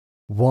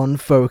One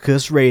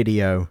Focus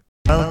Radio.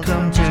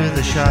 Welcome to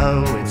the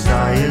show, it's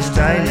Dyer's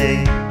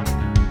Daily.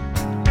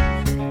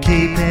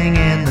 Keeping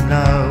in the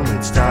know,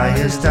 it's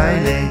Dyer's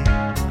Daily.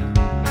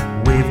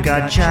 We've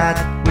got chat,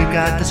 we've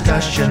got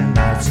discussion,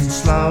 nice and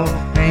slow,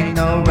 ain't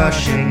no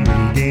rushing.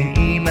 Reading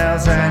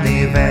emails and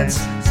events,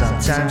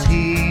 sometimes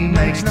he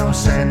makes no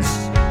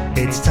sense.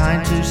 It's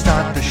time to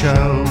start the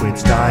show,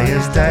 it's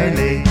Dyer's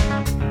Daily.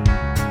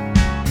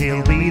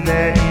 He'll be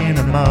there in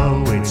a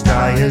mo, it's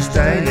Dyer's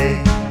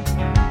Daily.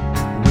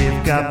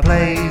 We've got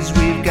plays,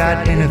 we've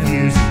got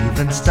interviews,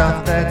 even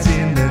stuff that's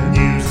in the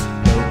news.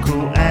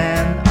 Local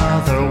and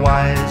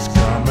otherwise,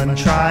 come and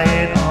try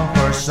it on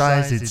for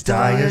size, it's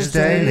Dyer's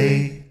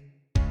Daily.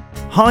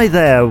 Hi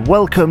there,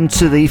 welcome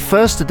to the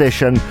first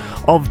edition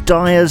of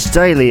Dyer's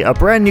Daily, a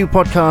brand new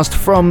podcast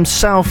from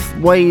South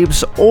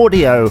Waves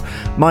Audio.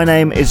 My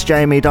name is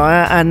Jamie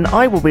Dyer and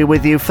I will be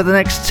with you for the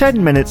next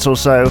 10 minutes or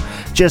so,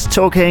 just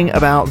talking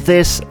about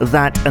this,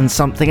 that and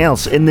something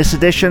else. In this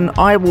edition,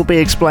 I will be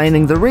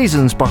explaining the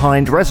reasons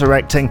behind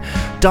resurrecting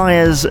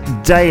Dyer's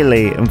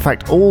Daily. In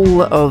fact,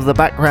 all of the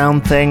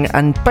background thing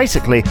and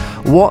basically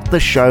what the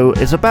show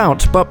is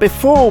about. But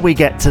before we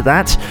get to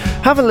that,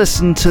 have a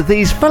listen to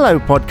these fellow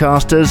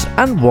podcasters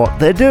and what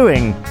they're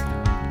doing.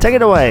 Take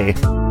it away.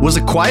 Was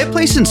A Quiet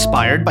Place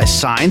inspired by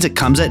Signs, It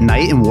Comes at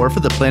Night, and War for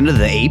the Planet of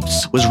the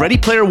Apes? Was Ready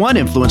Player One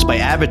influenced by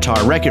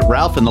Avatar, Wreck-It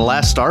Ralph, and The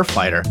Last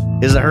Starfighter?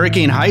 Is the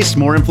Hurricane Heist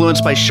more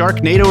influenced by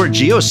Sharknado or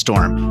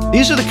Geostorm?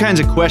 These are the kinds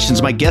of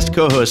questions my guest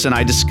co-hosts and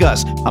I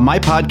discuss on my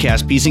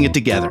podcast, Piecing It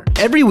Together.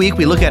 Every week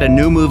we look at a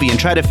new movie and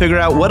try to figure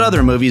out what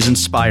other movies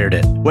inspired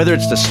it. Whether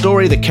it's the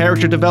story, the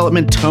character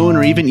development, tone,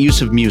 or even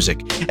use of music.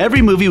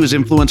 Every movie was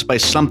influenced by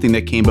something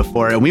that came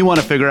before, and we want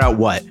to figure out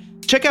what.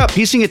 Check out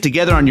Piecing It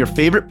Together on your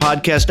favorite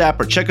podcast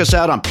app or check us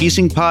out on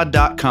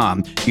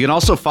piecingpod.com. You can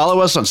also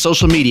follow us on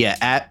social media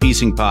at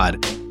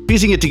piecingpod.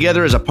 Piecing It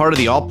Together is a part of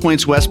the All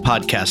Points West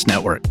podcast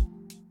network.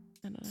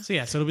 So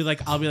it'll be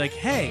like, I'll be like,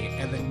 hey,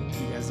 and then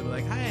you guys will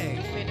be like,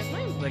 hi.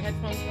 Like,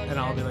 and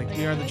I'll be like,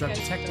 we are the Drunk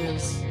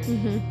Detectives.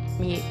 Mm-hmm.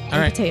 Meat and all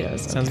right.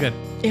 potatoes. Sounds good.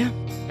 Yeah.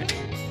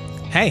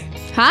 Hey.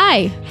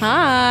 Hi.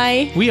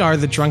 Hi. We are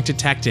the Drunk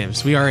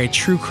Detectives. We are a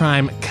true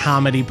crime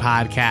comedy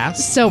podcast.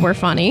 So we're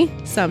funny.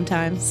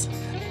 Sometimes.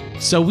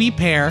 So we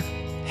pair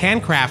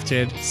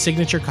handcrafted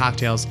signature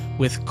cocktails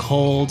with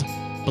cold,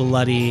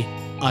 bloody,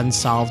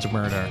 unsolved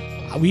murder.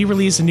 We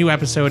release a new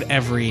episode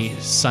every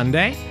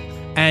Sunday,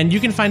 and you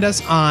can find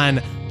us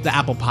on the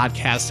Apple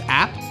Podcast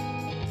app,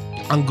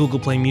 on Google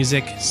Play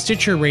Music,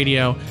 Stitcher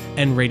Radio,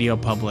 and Radio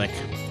Public.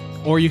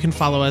 Or you can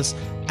follow us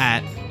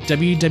at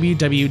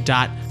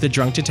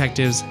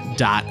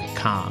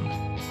www.thedrunkdetectives.com.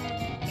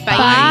 Bye.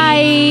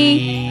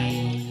 Bye.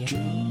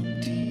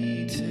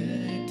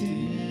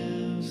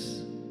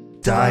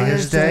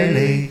 Dyer's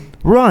Daily.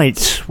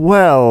 Right,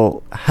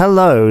 well,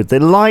 hello. The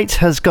light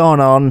has gone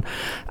on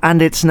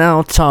and it's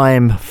now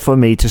time for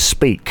me to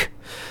speak.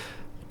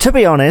 To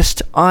be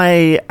honest,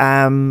 I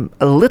am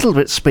a little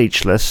bit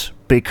speechless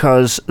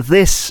because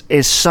this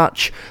is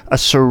such a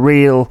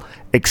surreal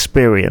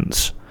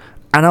experience.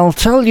 And I'll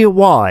tell you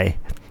why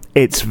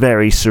it's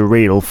very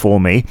surreal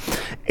for me,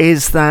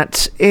 is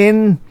that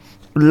in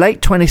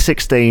late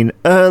 2016,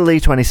 early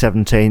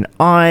 2017,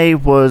 I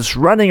was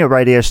running a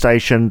radio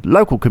station,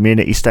 local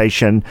community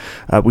station.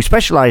 We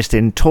specialised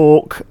in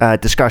talk,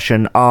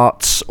 discussion,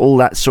 arts, all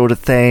that sort of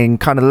thing,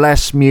 kind of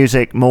less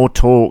music, more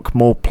talk,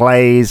 more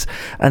plays,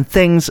 and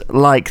things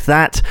like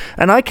that.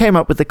 And I came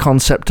up with the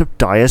concept of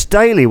Dyer's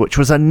Daily, which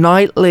was a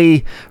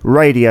nightly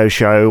radio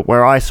show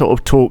where I sort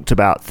of talked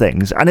about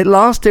things. And it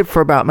lasted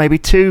for about maybe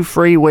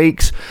 2-3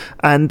 weeks,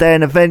 and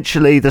then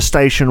eventually the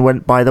station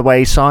went by the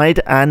wayside,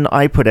 and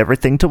I put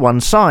everything to one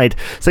side.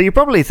 So you're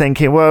probably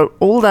thinking, well,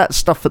 all that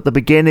stuff at the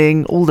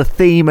beginning, all the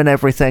theme and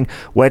everything,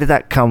 where did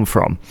that come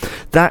from?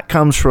 That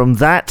comes from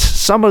that.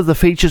 Some of the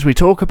features we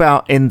talk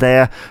about in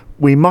there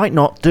we might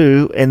not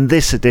do in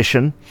this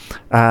edition,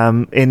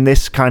 in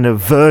this kind of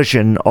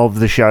version of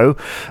the show,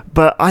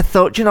 but I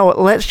thought, you know what,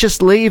 let's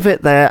just leave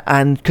it there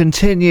and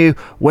continue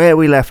where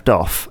we left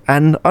off.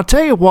 And I'll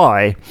tell you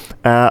why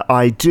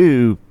I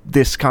do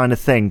this kind of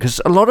thing, because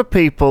a lot of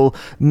people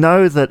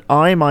know that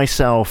I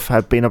myself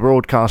have been a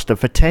broadcaster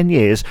for 10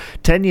 years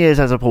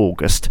as of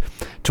August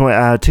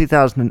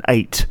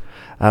 2008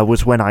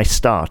 was when I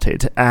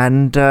started,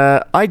 and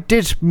I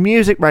did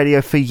music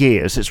radio for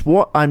years. It's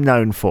what I'm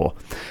known for.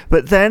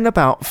 But then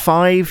about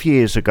 5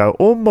 years ago,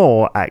 or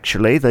more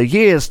actually, the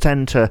years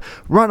tend to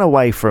run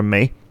away from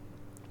me,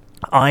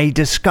 I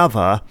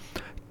discover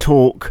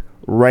talk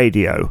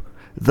radio,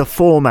 the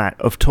format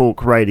of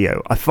talk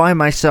radio. I find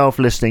myself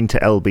listening to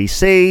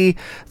LBC,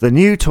 the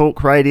new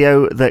talk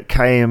radio that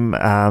came,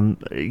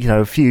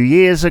 a few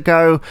years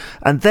ago,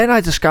 and then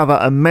I discover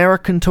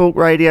American talk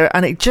radio,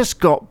 and it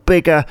just got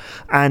bigger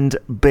and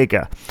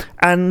bigger.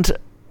 And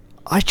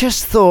I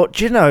just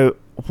thought,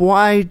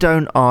 why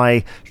don't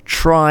I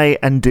try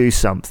and do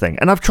something.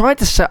 And I've tried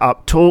to set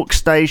up talk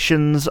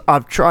stations.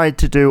 I've tried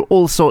to do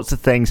all sorts of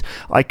things.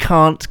 I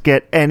can't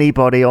get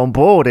anybody on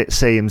board, it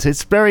seems.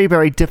 It's very,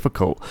 very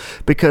difficult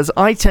because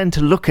I tend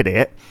to look at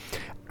it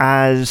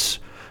as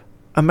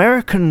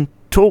American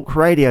talk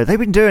radio. They've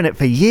been doing it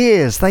for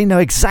years. They know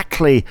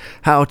exactly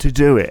how to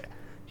do it.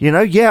 You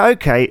know, yeah,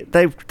 okay,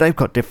 they've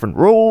got different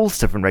rules,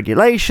 different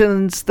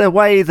regulations. The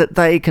way that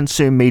they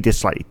consume media is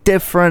slightly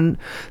different.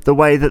 The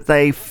way that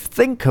they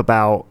think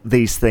about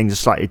these things is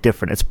slightly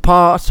different. It's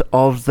part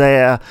of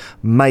their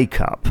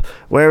makeup.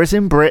 Whereas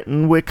in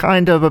Britain, we're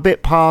kind of a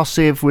bit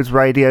passive with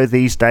radio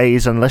these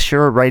days, unless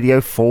you're a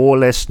Radio 4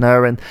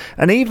 listener. And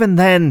even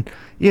then,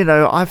 you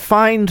know, I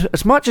find,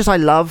 as much as I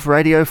love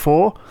Radio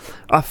 4,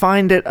 I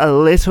find it a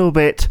little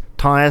bit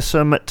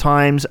tiresome at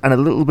times and a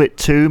little bit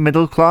too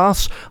middle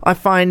class. I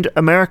find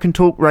American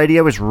talk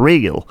radio is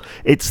real.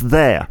 It's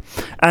there.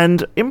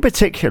 And in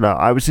particular,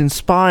 I was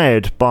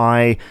inspired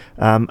by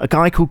a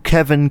guy called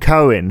Kevin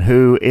Cohen,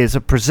 who is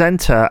a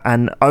presenter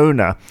and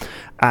owner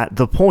at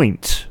The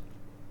Point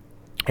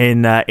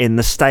in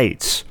the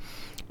States,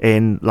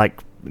 in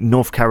like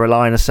North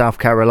Carolina, South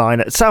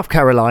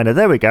Carolina,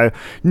 there we go.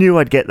 Knew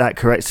I'd get that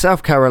correct.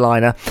 South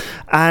Carolina.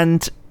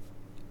 And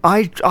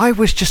I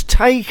was just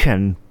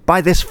taken by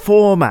this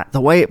format,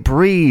 the way it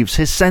breathes,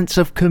 his sense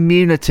of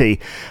community,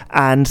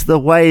 and the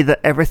way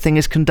that everything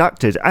is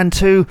conducted. And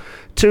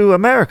to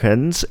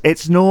Americans,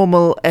 it's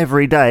normal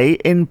every day.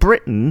 In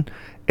Britain,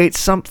 it's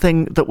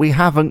something that we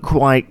haven't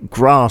quite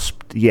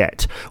grasped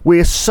yet.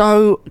 We're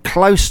so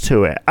close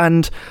to it.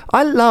 And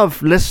I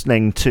love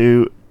listening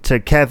to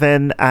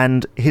Kevin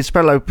and his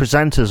fellow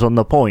presenters on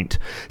The Point,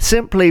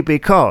 simply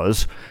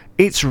because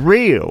it's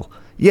real.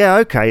 Yeah,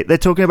 okay, they're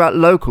talking about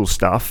local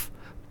stuff,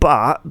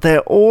 but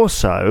they're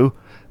also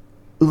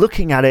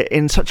looking at it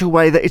in such a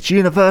way that it's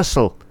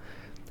universal.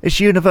 It's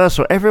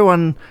universal.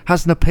 Everyone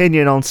has an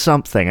opinion on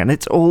something, and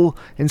it's all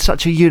in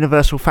such a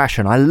universal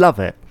fashion. I love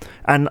it.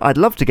 And I'd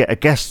love to get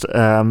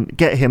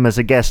him as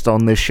a guest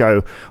on this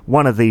show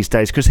one of these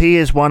days, because he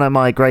is one of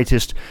my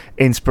greatest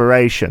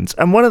inspirations.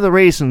 And one of the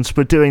reasons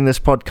for doing this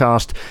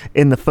podcast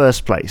in the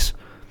first place,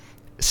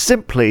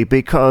 simply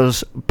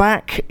because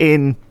back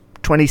in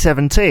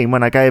 2017,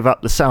 when I gave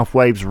up the South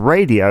Waves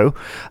radio,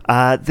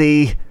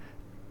 the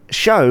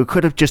show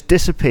could have just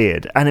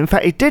disappeared. And in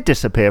fact, it did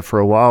disappear for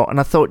a while. And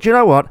I thought, you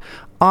know what?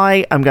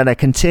 I am going to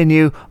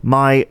continue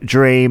my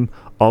dream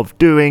of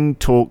doing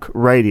talk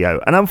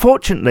radio. And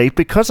unfortunately,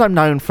 because I'm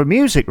known for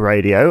music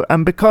radio,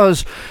 and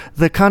because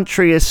the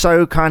country is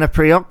so kind of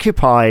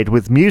preoccupied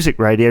with music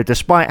radio,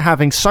 despite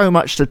having so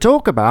much to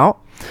talk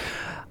about,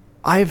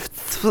 I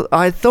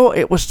thought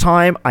it was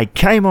time I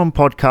came on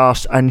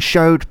podcast and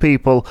showed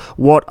people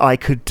what I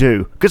could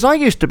do. Because I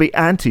used to be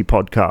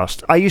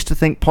anti-podcast. I used to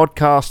think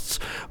podcasts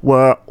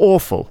were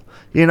awful.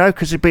 You know,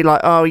 because it'd be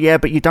like, oh yeah,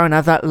 but you don't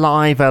have that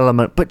live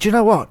element. But you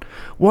know what?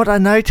 What I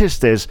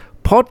noticed is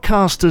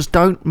podcasters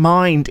don't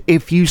mind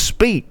if you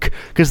speak,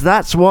 because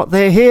that's what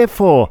they're here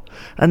for.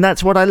 And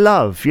that's what I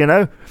love, you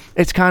know?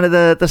 It's kind of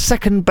the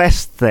second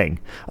best thing.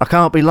 I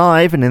can't be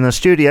live and in the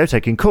studio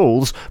taking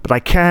calls, but I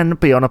can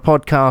be on a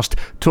podcast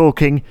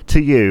talking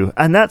to you.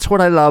 And that's what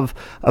I love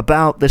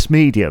about this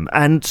medium.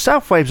 And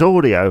Southwaves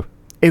Audio,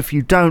 if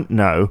you don't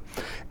know,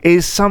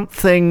 is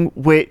something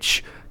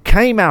which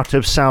came out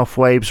of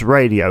Southwaves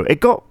Radio. It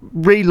got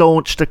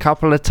relaunched a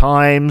couple of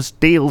times,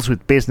 deals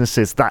with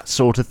businesses, that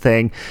sort of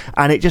thing,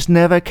 and it just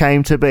never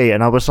came to be.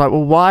 And I was like,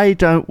 well, why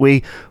don't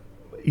we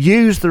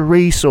use the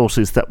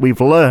resources that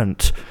we've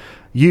learnt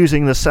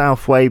using the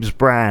Southwaves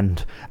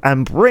brand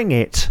and bring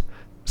it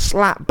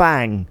slap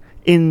bang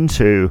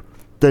into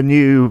the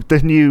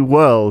new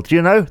world, you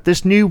know,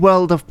 this new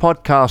world of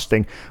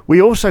podcasting.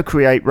 We also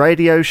create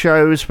radio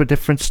shows for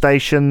different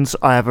stations.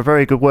 I have a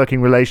very good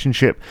working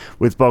relationship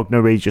with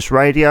Bognor Regis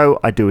Radio.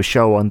 I do a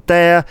show on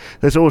there.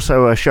 There's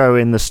also a show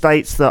in the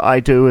States that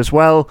I do as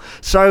well.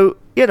 So,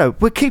 you know,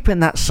 we're keeping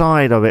that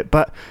side of it.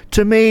 But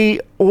to me,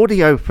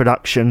 audio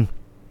production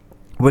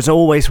was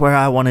always where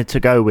I wanted to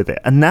go with it,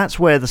 and that's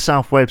where the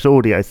Southwaves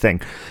Audio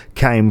thing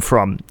came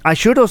from. I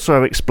should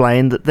also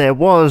explain that there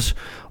was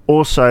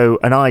also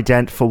an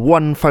ident for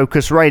One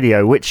Focus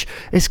Radio, which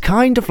is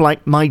kind of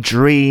like my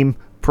dream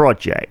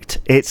project.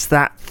 It's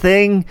that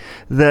thing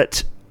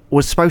that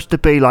was supposed to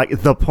be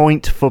like The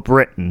Point for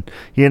Britain.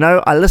 You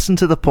know, I listened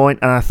to The Point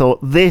and I thought,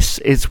 this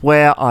is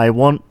where I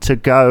want to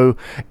go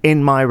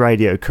in my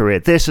radio career.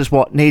 This is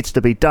what needs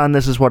to be done.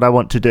 This is what I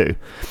want to do.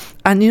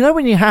 And you know,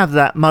 when you have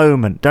that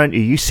moment, don't you?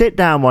 You sit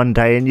down one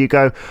day and you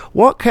go,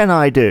 what can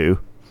I do?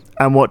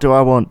 And what do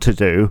I want to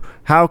do?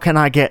 How can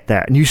I get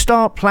there? And you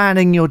start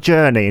planning your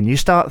journey and you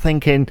start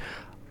thinking,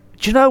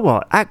 do you know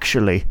what?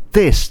 Actually,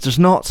 this does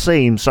not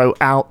seem so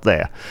out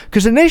there.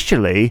 Because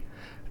initially,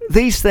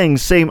 these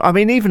things seem, I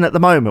mean, even at the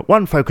moment,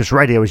 One Focus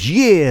Radio is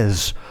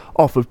years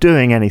off of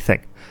doing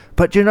anything.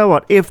 But do you know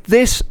what? If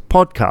this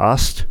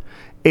podcast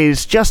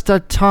is just a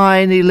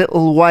tiny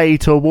little way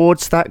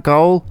towards that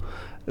goal,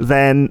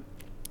 then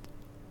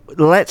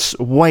let's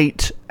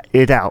wait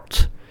it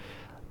out,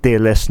 dear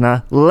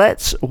listener.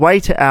 Let's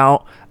wait it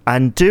out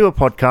and do a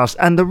podcast.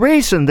 And the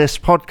reason this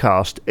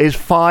podcast is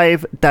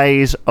 5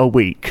 days a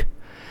week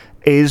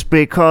is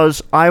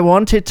because I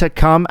wanted to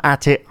come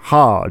at it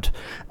hard,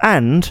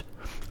 and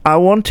I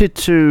wanted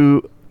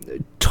to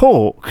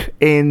talk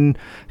in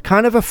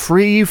kind of a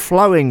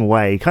free-flowing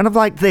way, kind of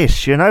like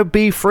this,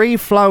 be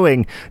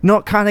free-flowing,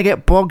 not kind of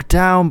get bogged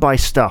down by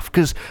stuff.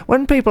 Because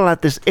when people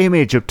have this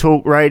image of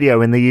talk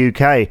radio in the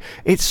UK,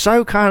 it's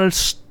so kind of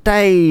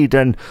staid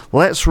and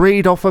let's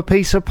read off a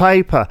piece of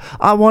paper.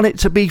 I want it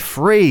to be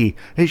free.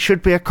 It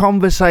should be a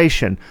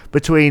conversation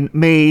between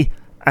me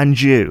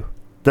and you,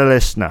 the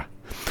listener.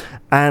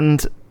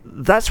 And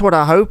that's what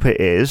I hope it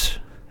is,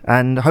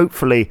 and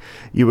hopefully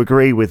you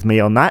agree with me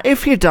on that.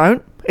 If you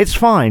don't, it's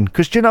fine,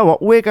 because do you know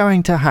what? We're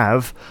going to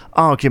have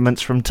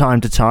arguments from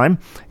time to time.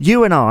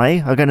 You and I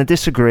are going to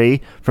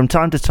disagree from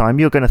time to time.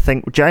 You're going to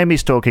think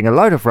Jamie's talking a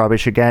load of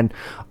rubbish again.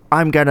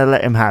 I'm going to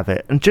let him have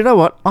it. And do you know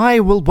what?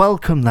 I will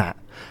welcome that,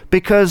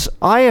 because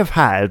I have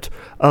had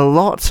a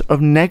lot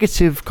of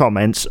negative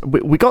comments.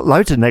 We got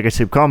loads of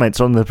negative comments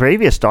on the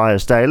previous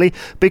Dyers Daily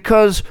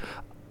because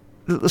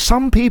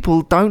some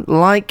people don't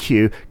like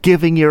you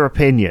giving your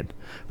opinion.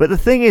 But the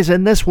thing is,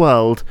 in this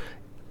world,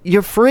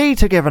 you're free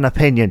to give an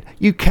opinion.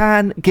 You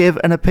can give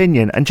an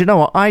opinion. And do you know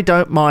what? I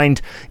don't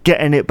mind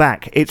getting it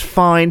back. It's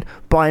fine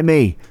by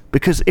me.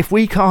 Because if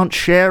we can't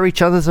share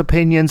each other's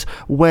opinions,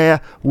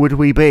 where would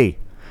we be?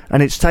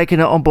 And it's taking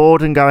it on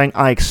board and going,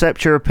 I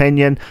accept your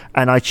opinion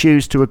and I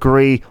choose to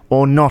agree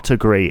or not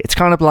agree. It's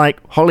kind of like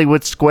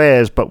Hollywood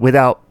Squares, but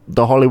without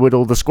the Hollywood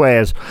or the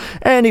squares.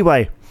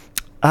 Anyway,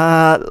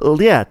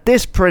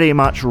 this pretty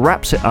much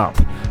wraps it up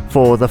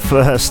for the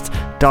first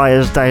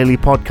Dyers Daily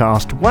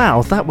podcast.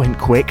 Wow, that went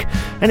quick.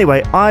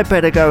 Anyway, I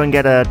better go and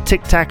get a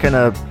Tic Tac and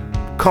a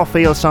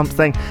coffee or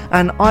something,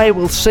 and I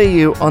will see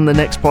you on the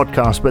next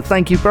podcast. But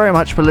thank you very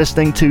much for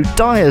listening to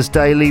Dyers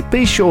Daily.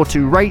 Be sure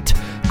to rate,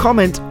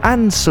 comment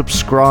and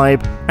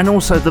subscribe, and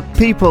also the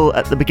people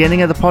at the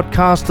beginning of the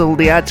podcast, all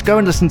the ads, go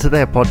and listen to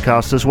their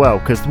podcast as well,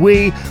 because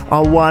we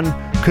are one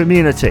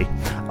community.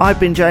 I've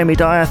been Jamie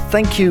Dyer.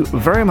 Thank you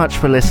very much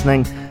for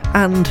listening,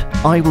 and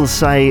I will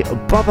say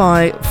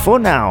bye-bye for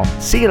now.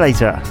 See you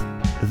later.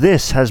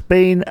 This has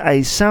been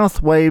a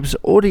South Waves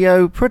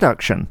audio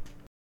production.